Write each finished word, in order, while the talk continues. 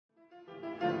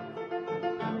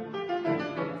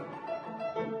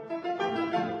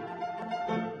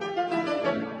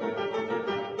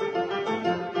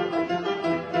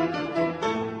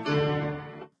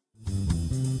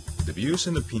views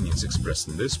and opinions expressed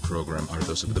in this program are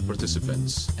those of the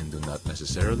participants and do not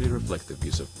necessarily reflect the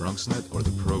views of BronxNet or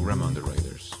the program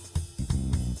underwriters.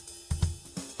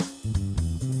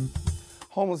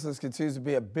 Homelessness continues to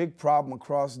be a big problem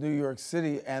across New York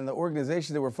City, and the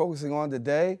organization that we're focusing on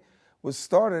today was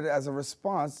started as a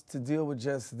response to deal with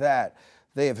just that.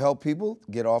 They have helped people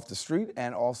get off the street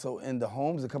and also into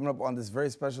homes. And coming up on this very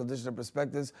special edition of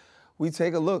Perspectives, we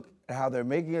take a look at how they're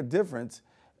making a difference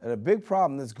at a big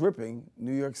problem that's gripping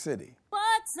New York City.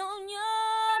 What's on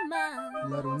your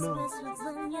mind? Let 'em know. Express what's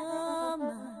on your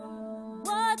mind.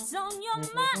 What's on your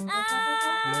mind?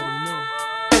 Let 'em know.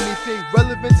 Anything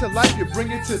relevant to life, you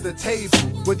bring it to the table.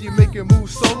 Whether you make a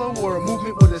move solo or a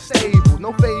movement with a stable.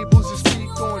 No fables, you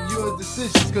speak on your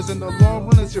decisions. Cause in the long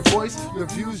run, it's your voice, your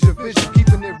views, your vision.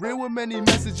 Keeping it real with many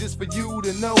messages for you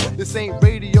to know. This ain't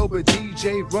radio, but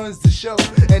DJ runs the show.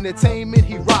 Entertainment,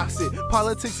 he rocks it.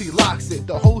 Politics, he locks it.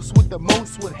 The host with the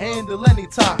most would handle any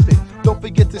topic. Don't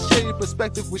forget to share your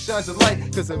perspective which shines a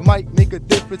light. Cause it might make a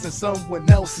difference in someone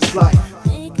else's life.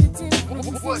 Make a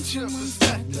difference. What's your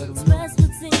perspective? Express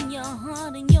what's in your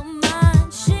heart and your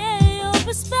mind. Share your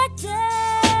perspective.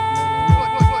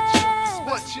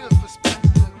 What's your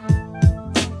perspective?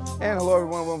 And hello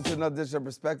everyone, welcome to another edition of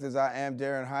Perspectives. I am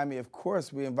Daren Jaime. Of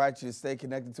course, we invite you to stay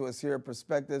connected to us here at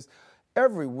Perspectives.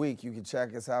 Every week you can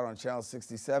check us out on Channel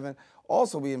 67.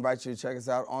 Also, we invite you to check us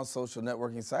out on social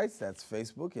networking sites. That's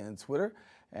Facebook and Twitter.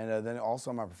 And then also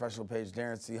on my professional page,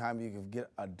 Daren C. Jaime, you can get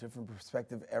a different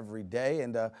perspective every day.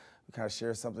 And we kind of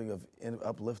share something of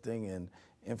uplifting and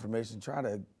information. Try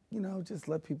to, just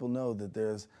let people know that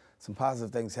there's some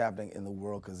positive things happening in the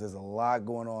world, because there's a lot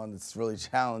going on that's really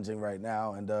challenging right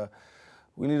now. And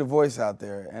we need a voice out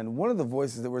there. And one of the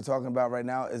voices that we're talking about right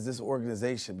now is this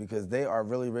organization, because they are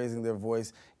really raising their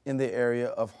voice in the area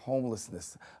of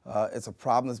homelessness. It's a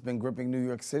problem that's been gripping New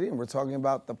York City, and we're talking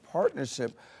about the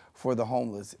Partnership for the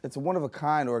Homeless. It's a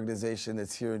one-of-a-kind organization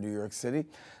that's here in New York City.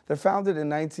 They're founded in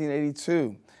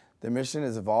 1982. Their mission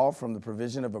has evolved from the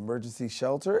provision of emergency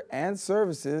shelter and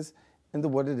services into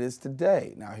what it is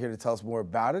today. Now, here to tell us more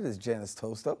about it is Janice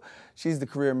Tosto. She's the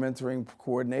Career Mentoring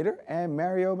Coordinator, and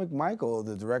Mario McMichael,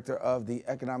 the Director of the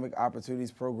Economic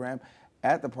Opportunities Program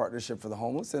at the Partnership for the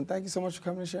Homeless. And thank you so much for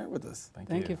coming and sharing with us.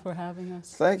 Thank you for having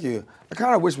us. Thank you. I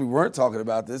kind of wish we weren't talking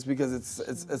about this, because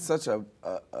it's such a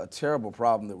terrible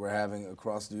problem that we're having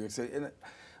across New York City. And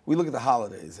we look at the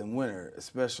holidays and winter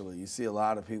especially. You see a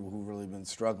lot of people who've really been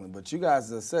struggling. But you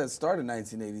guys, as I said, started in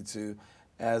 1982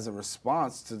 as a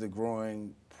response to the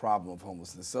growing problem of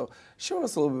homelessness. So show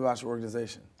us a little bit about your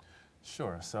organization.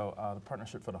 Sure. So the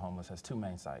Partnership for the Homeless has two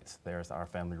main sites. There's our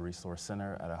Family Resource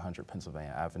Center at 100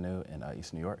 Pennsylvania Avenue in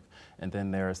East New York. And then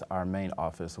there's our main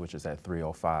office, which is at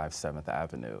 305 7th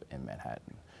Avenue in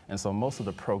Manhattan. And so most of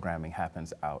the programming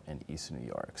happens out in East New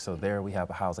York. So there we have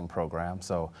a housing program.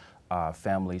 So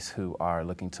families who are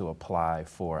looking to apply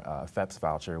for a FEPS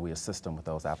voucher, we assist them with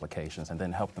those applications and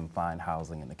then help them find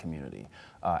housing in the community.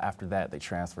 After that, they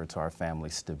transfer to our Family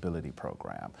Stability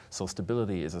Program. So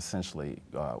stability is essentially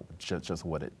just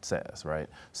what it says, right?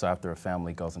 So after a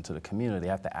family goes into the community, they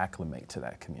have to acclimate to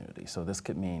that community. So this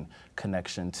could mean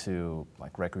connection to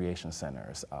like recreation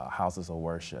centers, houses of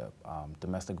worship,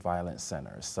 domestic violence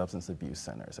centers, substance abuse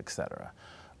centers, et cetera.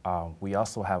 We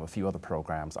also have a few other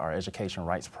programs. Our Education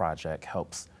Rights Project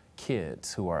helps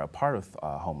kids who are a part of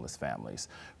homeless families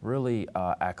really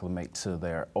acclimate to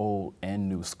their old and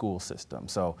new school system.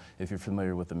 So if you're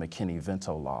familiar with the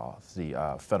McKinney-Vento laws,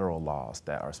 the federal laws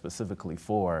that are specifically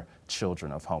for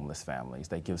children of homeless families,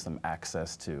 that gives them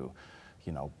access to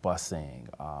busing,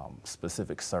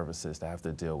 specific services that have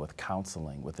to deal with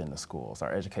counseling within the schools.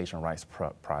 Our Education Rights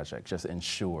Project just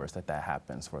ensures that that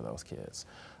happens for those kids.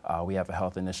 We have a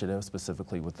health initiative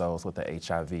specifically with those with the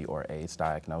HIV or AIDS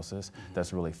diagnosis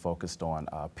that's really focused on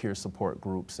peer support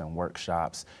groups and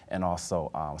workshops, and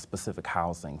also specific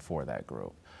housing for that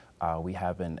group. We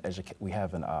have an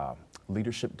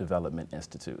Leadership Development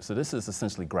Institute. So this is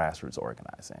essentially grassroots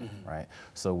organizing, right?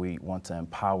 So we want to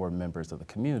empower members of the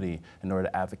community in order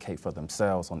to advocate for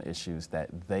themselves on issues that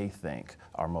they think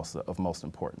are of most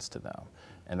importance to them.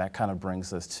 And that kind of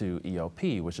brings us to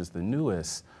EOP, which is the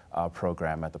newest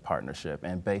program at the Partnership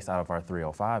and based out of our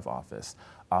 305 office.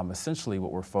 Essentially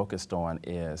what we're focused on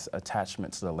is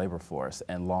attachment to the labor force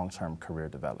and long-term career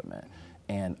development.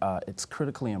 And it's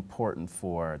critically important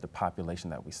for the population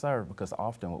that we serve, because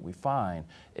often what we find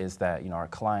is that our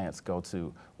clients go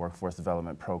to workforce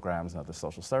development programs and other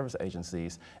social service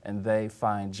agencies, and they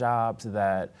find jobs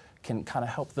that can kind of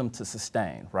help them to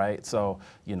sustain, right? So,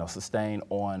 you know, sustain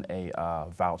on a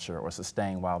voucher or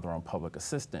sustain while they're on public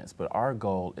assistance. But our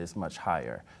goal is much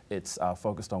higher. It's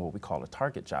focused on what we call a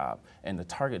target job. And the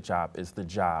target job is the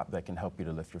job that can help you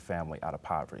to lift your family out of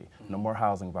poverty. No more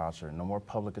housing voucher, no more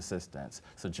public assistance,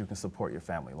 so that you can support your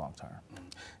family long term.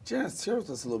 Janice, share with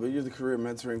us a little bit. You're the career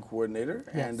mentoring coordinator,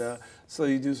 and so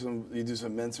you do some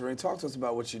mentoring. Talk to us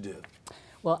about what you do.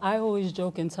 Well, I always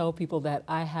joke and tell people that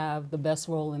I have the best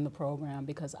role in the program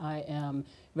because I am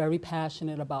very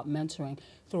passionate about mentoring.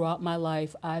 Throughout my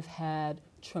life, I've had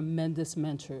tremendous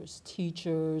mentors,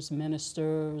 teachers,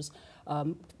 ministers,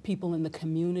 people in the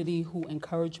community who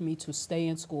encourage me to stay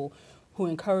in school, who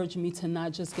encourage me to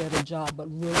not just get a job, but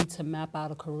really to map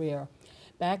out a career.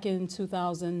 Back in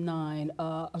 2009,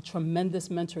 a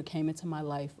tremendous mentor came into my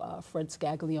life, Fred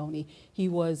Scaglione. He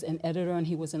was an editor and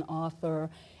he was an author,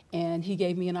 and he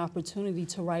gave me an opportunity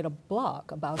to write a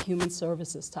blog about human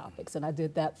services topics, and I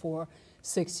did that for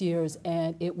 6 years,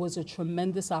 and it was a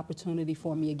tremendous opportunity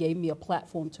for me. It gave me a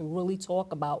platform to really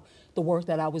talk about the work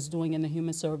that I was doing in the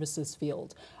human services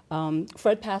field.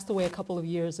 Fred passed away a couple of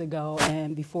years ago,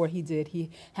 and before he did, he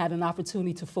had an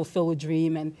opportunity to fulfill a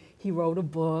dream, and he wrote a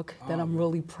book that I'm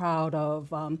really proud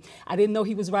of. I didn't know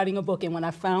he was writing a book, and when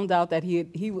I found out that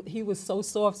he was so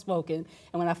soft-spoken,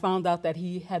 and when I found out that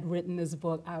he had written this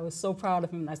book, I was so proud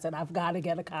of him, and I said, I've got to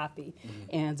get a copy.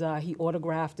 And he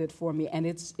autographed it for me, and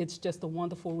it's just a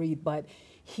wonderful read, but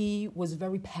he was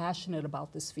very passionate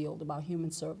about this field, about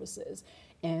human services.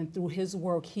 And through his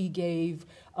work, he gave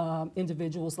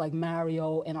individuals like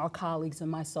Mario and our colleagues and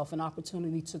myself an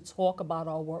opportunity to talk about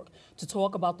our work, to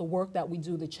talk about the work that we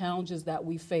do, the challenges that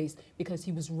we face, because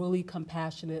he was really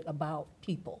compassionate about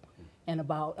people and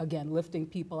about, again, lifting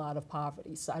people out of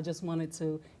poverty. So I just wanted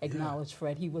to acknowledge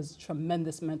Fred. He was a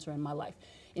tremendous mentor in my life.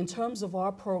 In terms of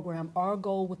our program, our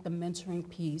goal with the mentoring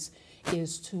piece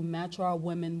is to match our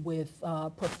women with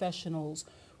professionals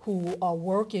who are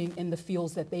working in the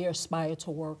fields that they aspire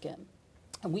to work in.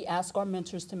 And we ask our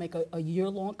mentors to make a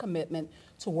year-long commitment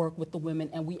to work with the women,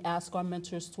 and we ask our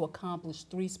mentors to accomplish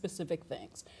 3 specific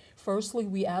things. Firstly,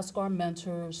 we ask our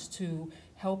mentors to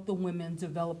help the women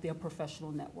develop their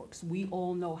professional networks. We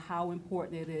all know how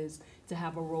important it is to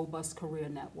have a robust career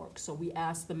network. So we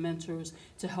ask the mentors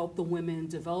to help the women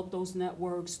develop those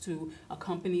networks, to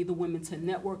accompany the women to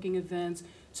networking events,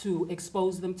 to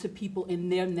expose them to people in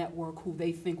their network who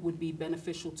they think would be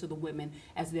beneficial to the women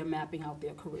as they're mapping out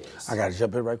their careers. I got to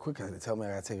jump in right quick. They tell me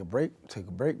I got to take a break. Take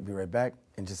a break. Be right back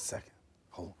in just a second.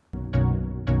 Hold on.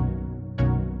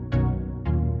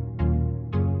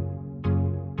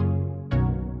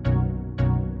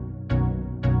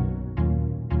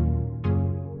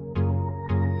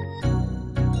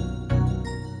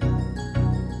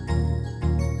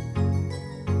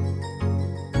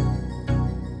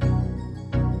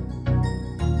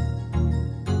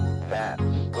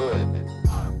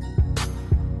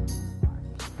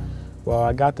 Well,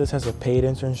 I got this as a paid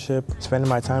internship. Spending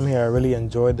my time here, I really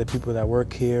enjoyed the people that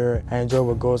work here. I enjoy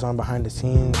what goes on behind the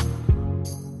scenes.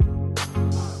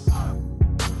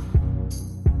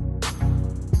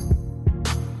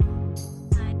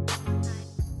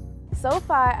 So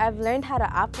far, I've learned how to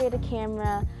operate a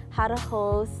camera, how to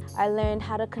host. I learned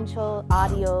how to control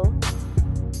audio.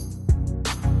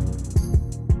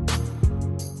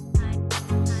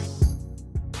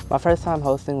 My first time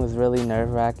hosting was really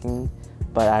nerve-wracking,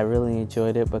 but I really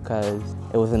enjoyed it because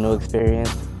it was a new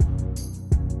experience.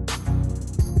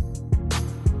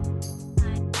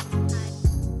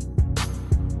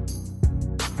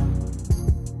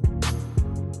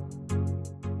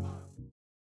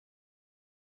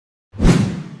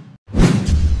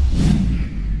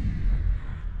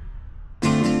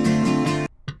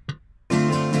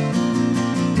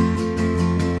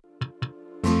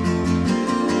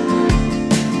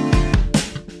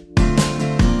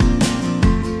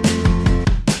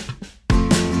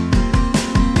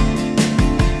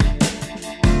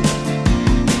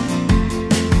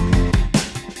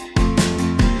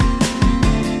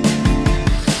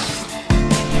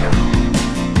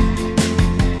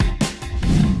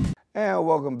 And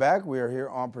welcome back. We are here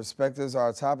on Perspectives.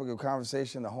 Our topic of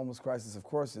conversation, the homeless crisis, of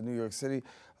course, in New York City.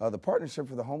 The Partnership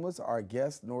for the Homeless, our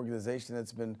guest, an organization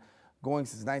that's been going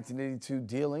since 1982,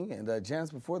 dealing. And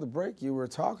Janice, before the break, you were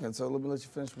talking, so let me let you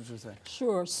finish what you were saying.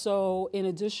 Sure. So in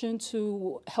addition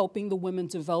to helping the women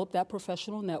develop that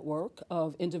professional network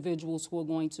of individuals who are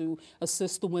going to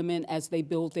assist the women as they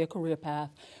build their career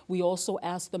path, we also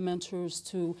ask the mentors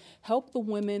to help the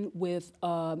women with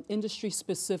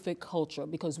industry-specific culture,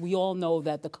 because we all know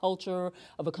that the culture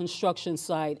of a construction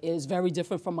site is very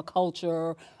different from a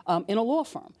culture in a law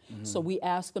firm. So we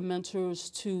ask the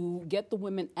mentors to get the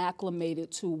women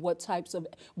acclimated to what types of,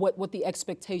 what the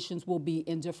expectations will be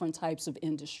in different types of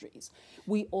industries.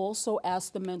 We also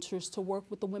ask the mentors to work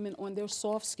with the women on their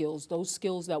soft skills, those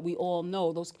skills that we all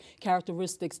know, those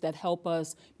characteristics that help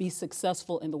us be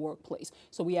successful in the workplace.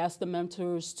 So we ask the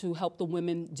mentors to help the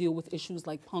women deal with issues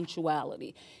like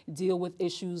punctuality, deal with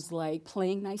issues like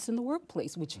playing nice in the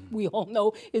workplace, which we all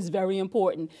know is very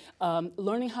important,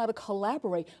 learning how to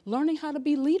collaborate, learning how to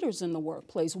be leaders in the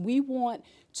workplace. We want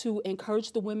to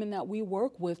encourage the women that we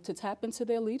work with to tap into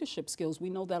their leadership skills. We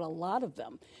know that a lot of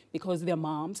them, because they're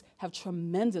moms, have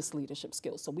tremendous leadership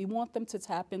skills. So we want them to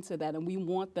tap into that, and we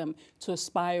want them to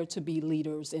aspire to be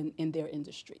leaders in their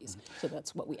industries. So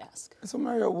that's what we ask. So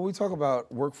Mario, when we talk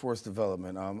about workforce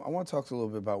development, I want to talk a little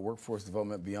bit about workforce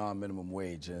development beyond minimum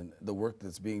wage and the work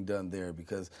that's being done there,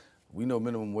 because we know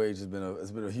minimum wage has been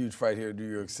a huge fight here in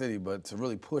New York City, but to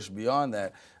really push beyond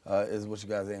that is what you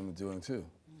guys aim at doing too.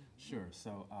 Sure.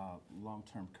 So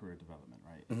long-term career development,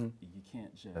 right? You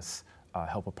can't just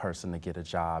help a person to get a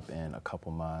job in a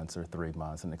couple months or 3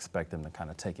 months and expect them to kind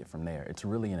of take it from there. It's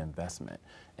really an investment.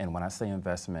 And when I say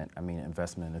investment, I mean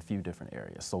investment in a few different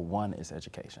areas. So one is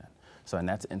education. So, and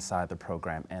that's inside the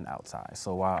program and outside.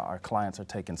 So while our clients are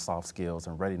taking soft skills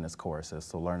and readiness courses,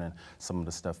 so learning some of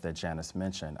the stuff that Janice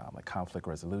mentioned, like conflict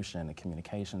resolution and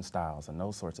communication styles and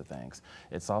those sorts of things,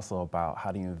 it's also about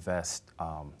how do you invest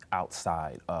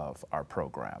outside of our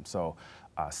program. So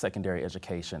secondary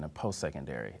education and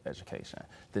post-secondary education.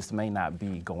 This may not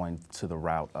be going to the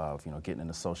route of, getting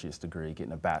an associate's degree,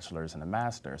 getting a bachelor's and a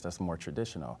master's. That's more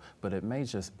traditional. But it may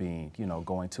just be,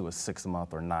 going to a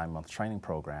 6-month or 9-month training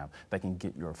program that can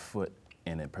get your foot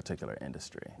in a particular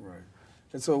industry. Right.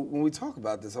 And so when we talk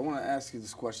about this, I want to ask you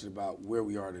this question about where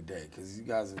we are today, because you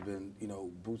guys have been,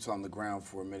 boots on the ground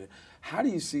for a minute. How do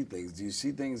you see things? Do you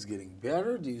see things getting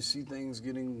better? Do you see things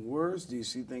getting worse? Do you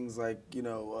see things like,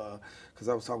 because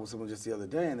I was talking with someone just the other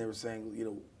day, and they were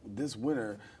saying, this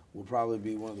winter will probably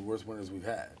be one of the worst winters we've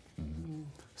had.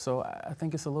 So I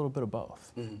think it's a little bit of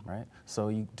both, right? So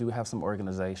you do have some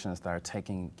organizations that are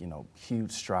taking,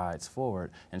 huge strides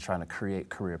forward and trying to create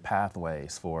career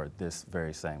pathways for this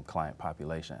very same client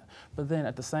population. But then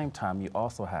at the same time, you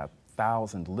also have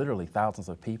literally thousands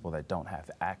of people that don't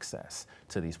have access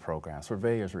to these programs for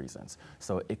various reasons.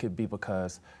 So it could be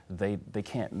because they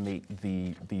can't meet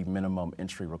the minimum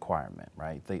entry requirement,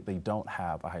 right? They don't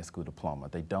have a high school diploma.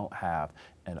 They don't have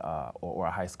or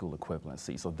a high school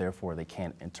equivalency, so therefore they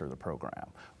can't enter the program.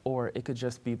 Or it could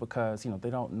just be because they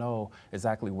don't know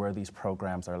exactly where these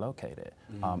programs are located.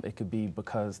 It could be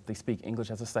because they speak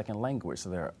English as a second language, so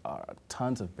there are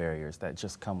tons of barriers that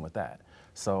just come with that.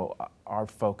 So our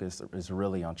focus is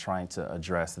really on trying to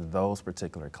address those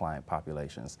particular client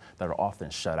populations that are often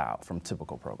shut out from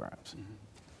typical programs.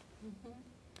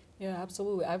 Yeah,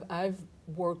 absolutely. I've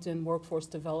worked in workforce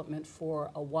development for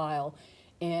a while,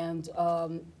 and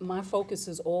my focus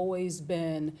has always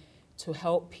been to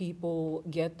help people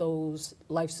get those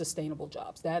life-sustainable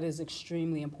jobs. That is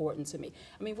extremely important to me.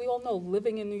 I mean, we all know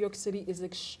living in New York City is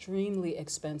extremely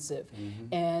expensive,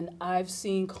 and I've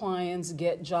seen clients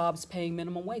get jobs paying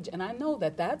minimum wage, and I know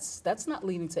that that's not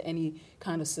leading to any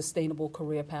kind of sustainable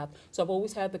career path. So I've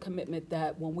always had the commitment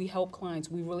that when we help clients,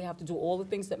 we really have to do all the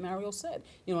things that Mario said.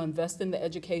 Invest in the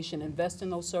education, invest in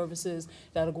those services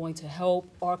that are going to help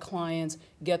our clients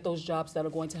get those jobs that are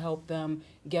going to help them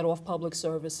get off public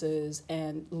services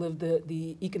and live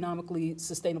the economically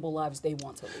sustainable lives they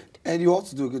want to lead. And you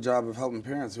also do a good job of helping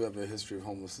parents who have a history of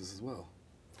homelessness as well.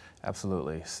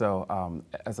 Absolutely. So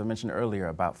as I mentioned earlier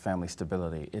about family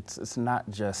stability, it's not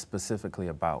just specifically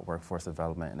about workforce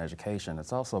development and education,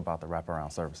 it's also about the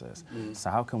wraparound services. So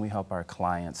how can we help our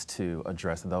clients to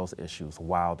address those issues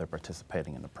while they're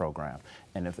participating in the program?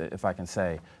 And if I can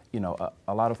say,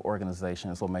 a lot of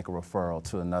organizations will make a referral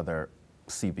to another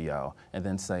CBO and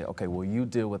then say, okay, well, you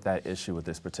deal with that issue with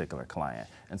this particular client.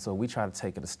 And so we try to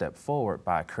take it a step forward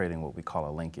by creating what we call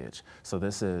a linkage. So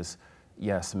this is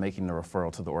yes, making the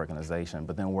referral to the organization,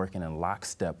 but then working in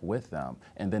lockstep with them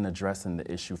and then addressing the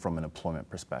issue from an employment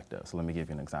perspective. So let me give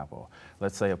you an example.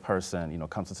 Let's say a person,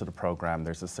 comes into the program,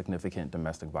 there's a significant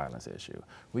domestic violence issue.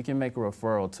 We can make a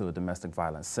referral to a domestic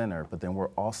violence center, but then we're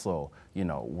also,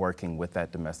 working with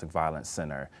that domestic violence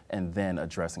center and then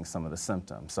addressing some of the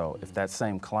symptoms. So if that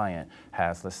same client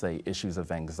has, let's say, issues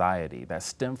of anxiety that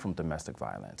stem from domestic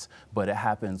violence, but it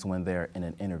happens when they're in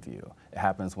an interview, it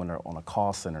happens when they're on a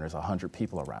call center, there's 100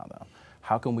 people around them.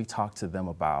 How can we talk to them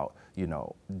about,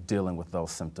 dealing with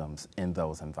those symptoms in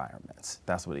those environments?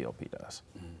 That's what EOP does.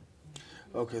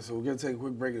 Okay, so we're going to take a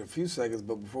quick break in a few seconds,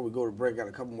 but before we go to break, I got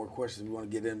a couple more questions we want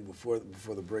to get in before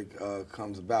the break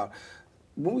comes about.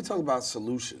 When we talk about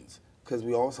solutions, because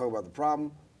we always talk about the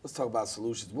problem, let's talk about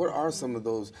solutions. What are some of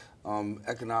those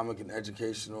economic and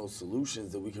educational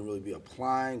solutions that we can really be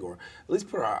applying, or at least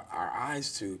put our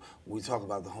eyes to when we talk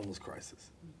about the homeless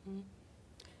crisis? Mm-hmm.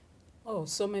 Oh,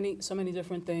 so many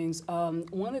different things.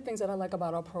 One of the things that I like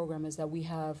about our program is that we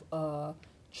have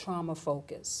trauma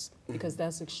focus, because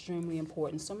that's extremely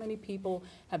important. So many people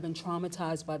have been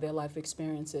traumatized by their life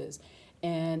experiences.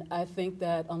 And I think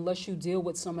that unless you deal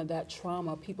with some of that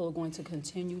trauma, people are going to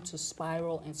continue to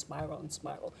spiral and spiral and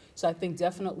spiral. So I think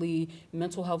definitely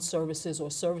mental health services,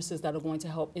 or services that are going to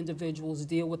help individuals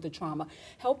deal with the trauma,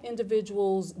 help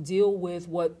individuals deal with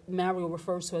what Mario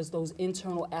refers to as those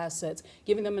internal assets,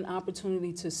 giving them an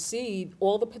opportunity to see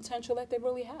all the potential that they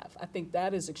really have. I think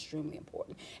that is extremely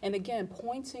important. And again,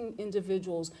 pointing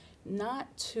individuals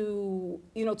not to,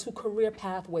 to career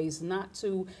pathways, not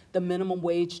to the minimum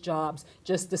wage jobs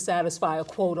just to satisfy a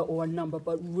quota or a number,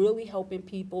 but really helping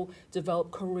people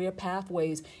develop career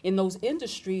pathways in those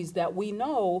industries that we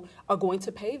know are going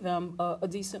to pay them a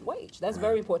decent wage. That's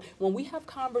very important. When we have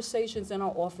conversations in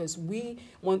our office, when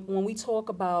we talk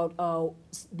about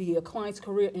the client's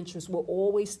career interests, we're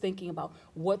always thinking about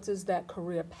what does that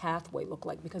career pathway look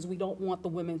like, because we don't want the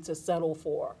women to settle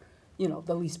for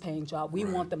the least paying job. We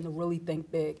want them to really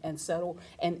think big and settle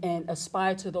and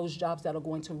aspire to those jobs that are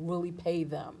going to really pay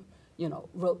them,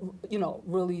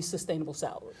 really sustainable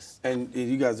salaries. And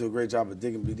you guys do a great job of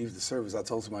digging beneath the surface. I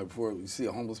told somebody before, you see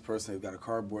a homeless person, they've got a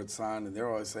cardboard sign, and they're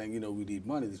always saying, we need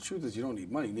money. The truth is you don't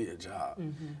need money, you need a job.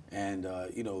 Mm-hmm. And,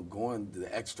 going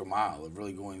the extra mile of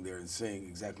really going there and seeing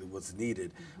exactly what's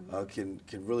needed can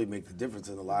really make the difference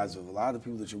in the lives of a lot of the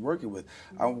people that you're working with.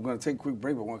 Mm-hmm. I'm going to take a quick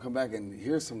break, but I want to come back and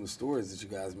hear some of the stories that you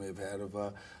guys may have had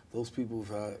of those people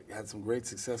who've had some great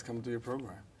success coming through your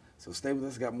program. So stay with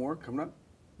us. Got more coming up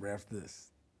right after this.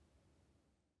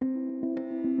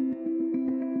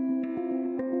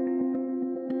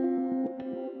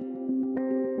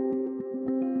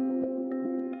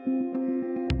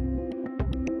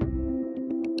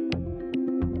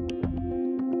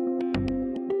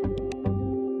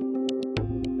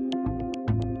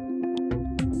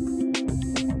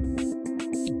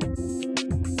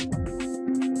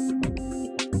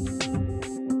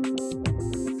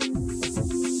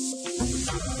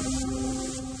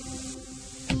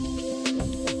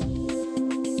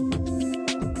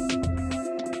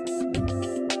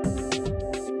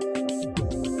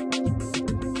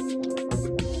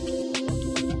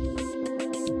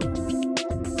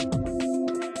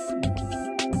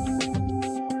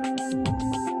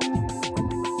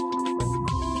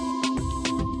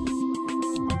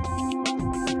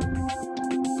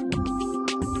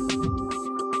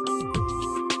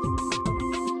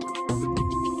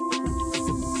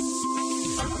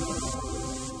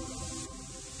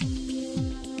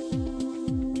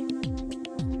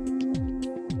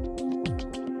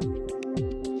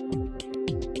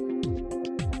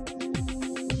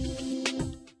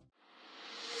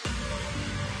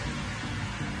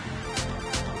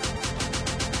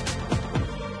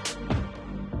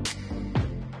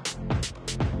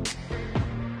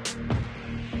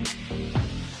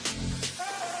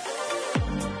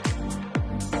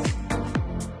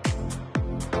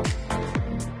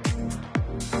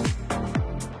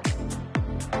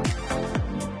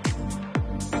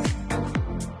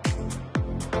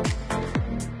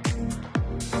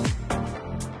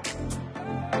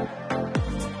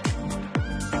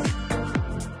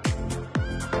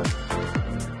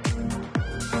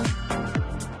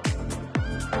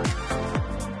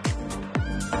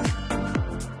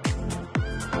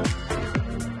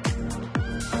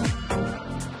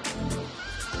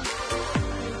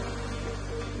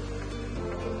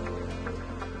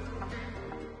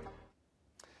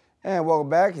 And welcome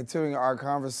back. Continuing our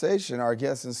conversation, our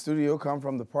guests in studio come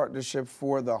from the Partnership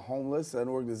for the Homeless, an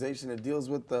organization that deals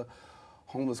with the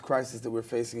homeless crisis that we're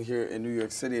facing here in New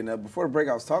York City. And before the break,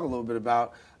 I was talking a little bit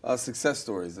about success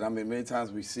stories. And I mean, many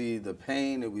times we see the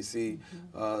pain and we see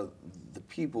the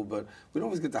people, but we don't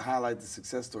always get to highlight the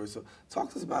success stories. So talk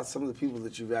to us about some of the people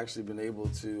that you've actually been able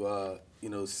to, you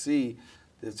know, see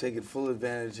that have taken full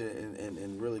advantage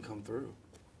and really come through.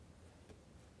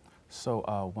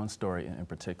 So one story in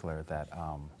particular that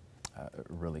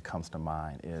really comes to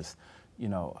mind is, you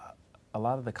know, a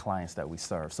lot of the clients that we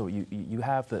serve, so you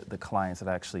have the clients that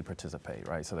actually participate,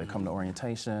 right? So they come to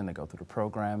orientation, they go through the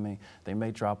programming, they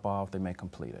may drop off, they may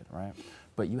complete it, right?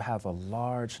 But you have a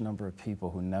large number of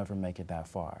people who never make it that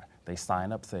far. They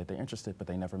sign up, say they're interested, but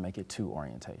they never make it to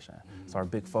orientation. So our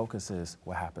big focus is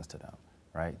what happens to them,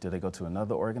 right? Do they go to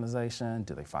another organization?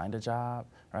 Do they find a job,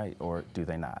 right? Or do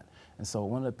they not? And so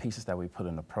one of the pieces that we put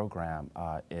in the program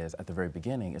is, at the very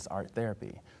beginning, is art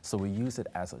therapy. So we use it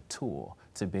as a tool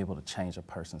to be able to change a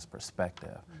person's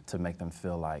perspective, to make them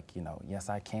feel like, you know, yes,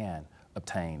 I can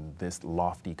obtain this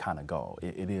lofty kind of goal.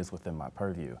 It is within my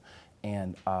purview.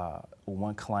 And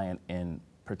one client in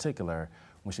particular,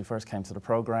 when she first came to the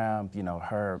program, you know,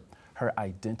 her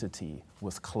identity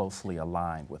was closely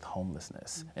aligned with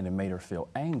homelessness, and it made her feel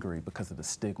angry because of the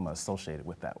stigma associated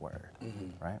with that word,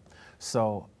 right?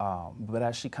 So, but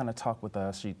as she kind of talked with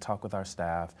us, she talked with our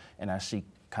staff, and as she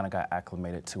kind of got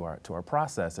acclimated to our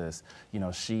processes, you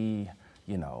know, she,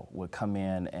 you know, would come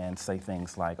in and say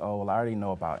things like, oh, well, I already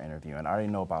know about interviewing, I already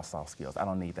know about soft skills, I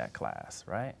don't need that class,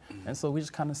 right? And so we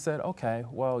just kind of said, okay,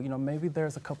 well, you know, maybe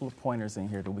there's a couple of pointers in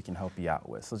here that we can help you out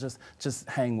with, so just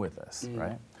hang with us,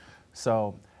 right?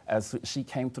 So as she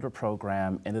came through the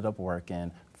program, ended up working,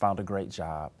 found a great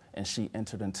job, and she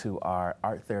entered into our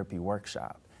art therapy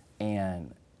workshop.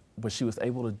 And what she was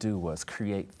able to do was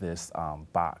create this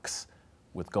box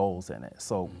with goals in it.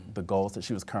 So the goals that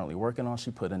she was currently working on, she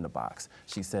put in the box.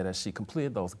 She said as she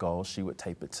completed those goals, she would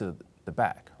tape it to the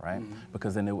back, right?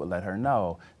 Because then it would let her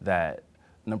know that,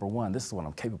 number one, this is what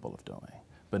I'm capable of doing.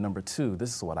 But number two,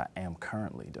 this is what I am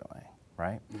currently doing.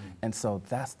 Right? And so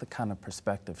that's the kind of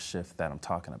perspective shift that I'm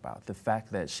talking about. The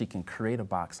fact that she can create a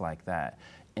box like that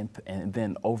and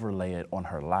then overlay it on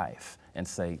her life and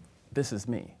say, this is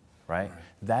me, right?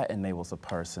 That enables a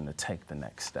person to take the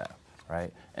next step,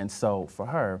 right? And so for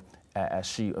her,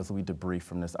 as we debriefed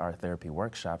from this art therapy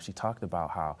workshop, she talked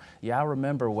about how, yeah, I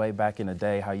remember way back in the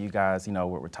day how you guys, you know,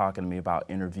 were talking to me about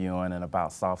interviewing and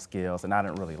about soft skills, and I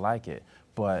didn't really like it,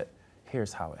 but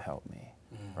here's how it helped me.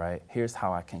 Right? Here's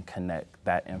how I can connect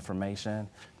that information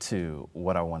to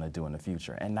what I want to do in the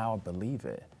future. And now I believe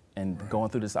it. And going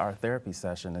through this art therapy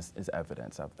session is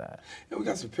evidence of that. And we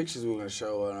got some pictures we're going to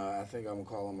show, and I think I'm going to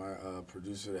call on my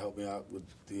producer to help me out with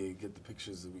get the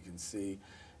pictures that we can see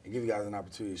and give you guys an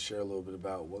opportunity to share a little bit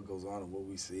about what goes on and what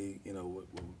we see, you know,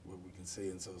 what we can see.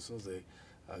 And so as soon as they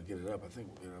get it up, I think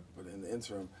we'll get it up. But in the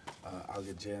interim, I'll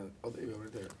get Jan. Oh, there you go,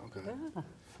 right there. Okay. Yeah.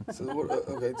 So,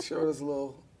 okay, show us a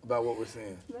little about what we're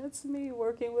seeing. That's me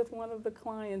working with one of the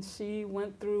clients. She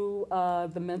went through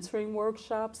the mentoring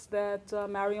workshops that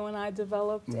Mario and I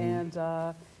developed,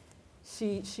 and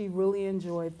she really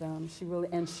enjoyed them.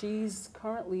 And she's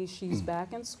currently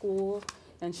back in school,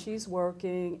 and she's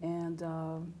working,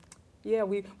 and yeah,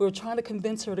 we were trying to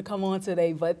convince her to come on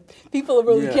today, but people are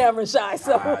really camera shy,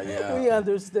 so we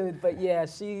understood. But yeah,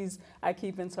 I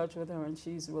keep in touch with her, and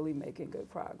she's really making good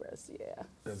progress, yeah.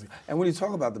 And when you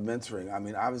talk about the mentoring, I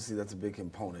mean, obviously that's a big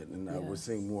component, and we're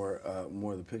seeing more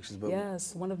of the pictures. But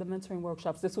yes, one of the mentoring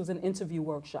workshops. This was an interview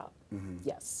workshop.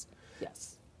 Yes,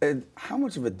 yes. And how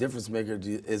much of a difference maker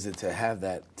is it to have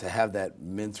that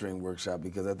mentoring workshop?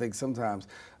 Because I think sometimes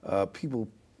people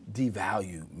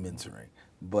devalue mentoring,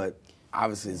 but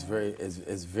obviously it's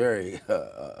very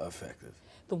effective.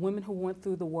 The women who went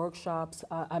through the workshops,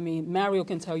 I mean, Mario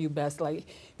can tell you best, like,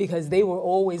 because they were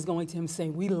always going to him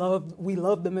saying, we love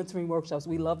the mentoring workshops,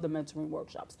 we love the mentoring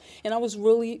workshops. And I was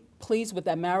really pleased with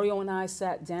that. Mario and I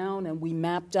sat down and we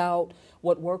mapped out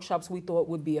what workshops we thought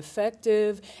would be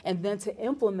effective, and then to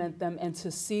implement them and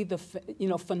to see the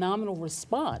phenomenal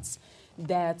response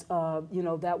that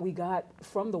that we got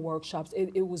from the workshops.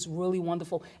 It was really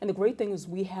wonderful. And the great thing is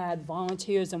we had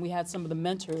volunteers and we had some of the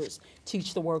mentors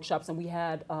teach the workshops, and we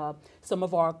had some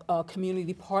of our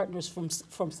community partners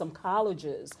from some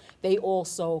colleges. They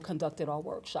also conducted our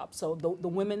workshops. So the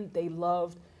women, they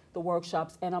loved the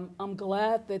workshops, and I'm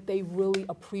glad that they really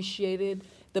appreciated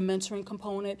the mentoring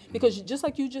component, because just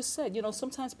like you just said,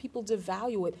 sometimes people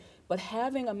devalue it, but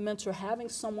having a mentor, having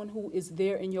someone who is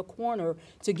there in your corner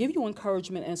to give you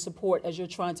encouragement and support as you're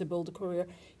trying to build a career,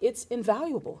 it's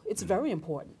invaluable. It's very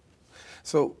important.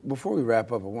 So before we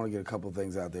wrap up, I want to get a couple of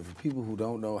things out there for people who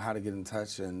don't know how to get in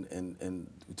touch, and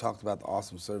we talked about the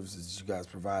awesome services that you guys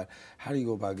provide. How do you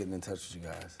go about getting in touch with you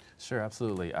guys? Sure,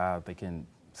 absolutely. They can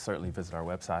certainly visit our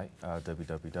website,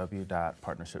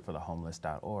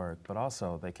 www.partnershipforthehomeless.org, but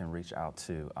also they can reach out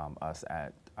to us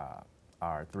at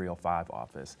our 305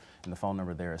 office, and the phone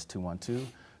number there is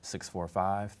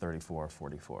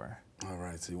 212-645-3444. All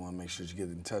right, so you want to make sure you get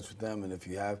in touch with them, and if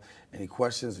you have any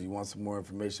questions or you want some more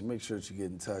information, make sure that you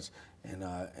get in touch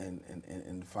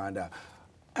and find out.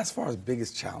 As far as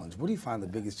biggest challenge, what do you find the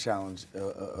biggest challenge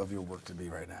of your work to be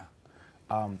right now?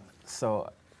 So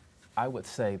I would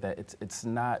say that it's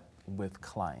not with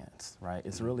clients, right?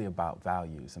 It's really about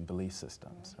values and belief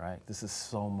systems, right? This is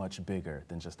so much bigger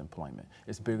than just employment.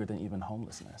 It's bigger than even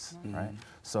homelessness, right?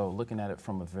 So looking at it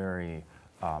from a very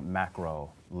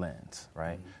macro lens,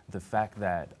 right? The fact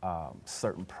that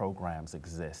certain programs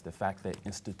exist, the fact that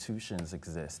institutions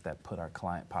exist that put our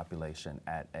client population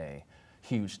at a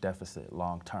huge deficit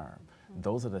long term,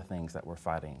 those are the things that we're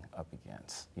fighting up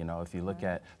against. You know, if you look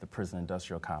at the prison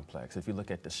industrial complex, if you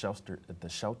look at the shelter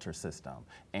system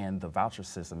and the voucher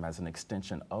system as an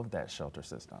extension of that shelter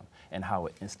system and how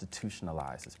it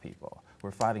institutionalizes people,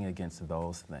 we're fighting against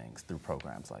those things through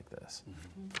programs like this.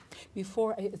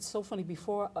 Before, it's so funny,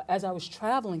 as I was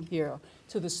traveling here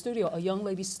to the studio, a young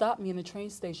lady stopped me in the train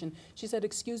station. She said,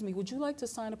 "Excuse me, would you like to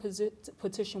sign a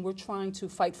petition? We're trying to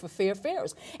fight for fair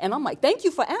fares." And I'm like, "Thank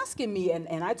you for asking me."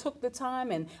 And I took the time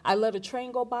and I let a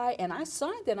train go by and I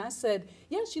signed it and I said,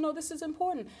 "Yes, you know, this is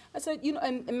important." I said, you know,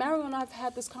 and Mario and I have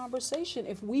had this conversation.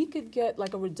 If we could get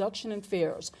like a reduction in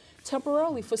fares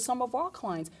temporarily for some of our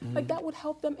clients, like that would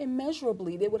help them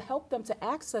immeasurably. They would help them to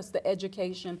access the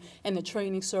education and the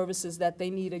training services that they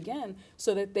need again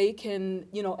so that they can,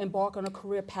 you know, embark on a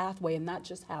career pathway and not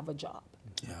just have a job.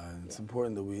 Yeah, and it's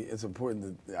important that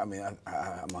I mean, I'm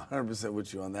 100%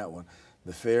 with you on that one.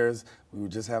 The fares, we were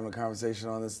just having a conversation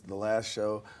on this, the last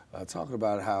show, talking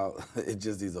about how it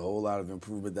just needs a whole lot of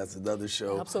improvement. That's another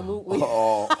show. Absolutely.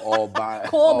 All by.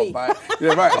 Call me.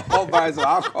 Yeah, right. All by. So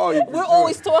I'll call you. We're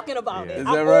always talking about it. Is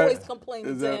I'm that right? always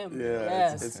complaining to him. Yeah,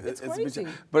 yes. It's crazy.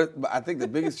 But I think the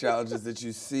biggest challenge is that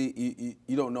you see,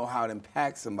 you don't know how it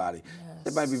impacts somebody. Yes.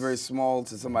 It might be very small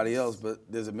to somebody else, but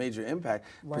there's a major impact,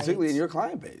 particularly in your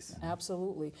client base.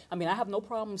 Absolutely. I mean, I have no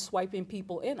problem swiping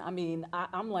people in. I mean,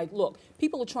 I'm like, look,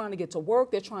 people are trying to get to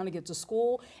work, they're trying to get to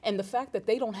school, and the fact that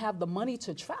they don't have the money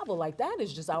to travel like that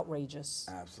is just outrageous.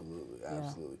 Absolutely,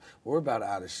 absolutely. Well, we're about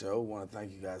out of show. I want to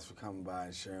thank you guys for coming by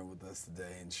and sharing with us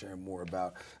today and sharing more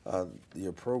about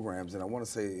your programs. And I want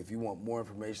to say, if you want more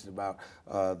information about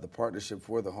the Partnership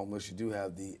for the Homeless, you do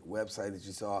have the website that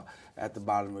you saw at the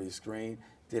bottom of your screen.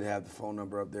 Did have the phone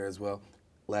number up there as well.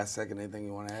 Last second, anything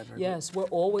you want to add? Yes, we're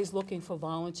always looking for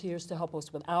volunteers to help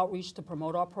us with outreach, to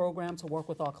promote our program, to work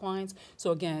with our clients.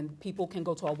 So again, people can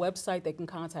go to our website, they can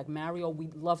contact Mario.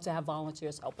 We'd love to have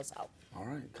volunteers help us out. All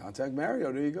right, contact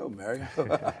Mario. There you go, Mario.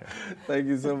 Thank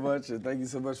you so much, and thank you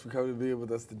so much for coming to be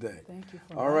with us today. Thank you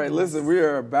for All right, listen, we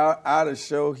are about out of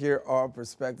show here on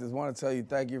Perspectives. I want to tell you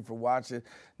thank you for watching.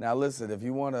 Now listen, if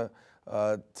you want to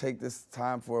take this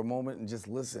time for a moment and just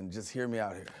listen, just hear me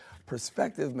out here.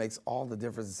 Perspective makes all the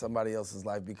difference in somebody else's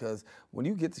life, because when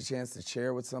you get the chance to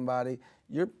share with somebody,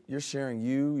 you're sharing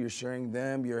you're sharing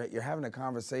them, you're having a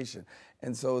conversation.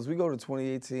 And so as we go to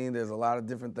 2018, there's a lot of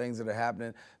different things that are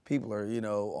happening. People are, you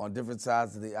know, on different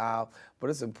sides of the aisle, but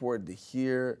it's important to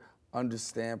hear,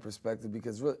 understand perspective,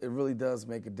 because it really does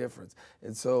make a difference.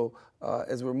 And so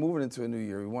as we're moving into a new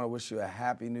year, we want to wish you a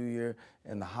happy new year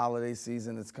and the holiday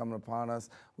season that's coming upon us.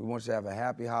 We want you to have a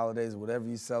happy holidays, whatever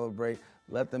you celebrate.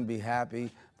 Let them be happy,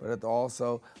 but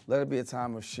also let it be a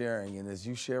time of sharing. And as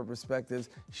you share perspectives,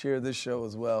 share this show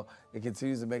as well. It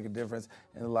continues to make a difference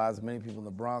in the lives of many people in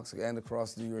the Bronx and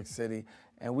across New York City.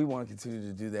 And we want to continue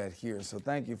to do that here. So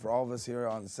thank you for all of us here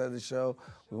on the set of the show.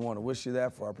 We want to wish you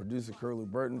that, for our producer, Curlew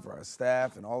Burton, for our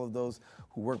staff, and all of those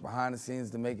who work behind the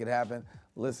scenes to make it happen.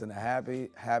 Listen, happy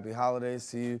holidays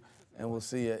to you, and we'll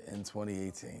see you in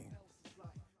 2018.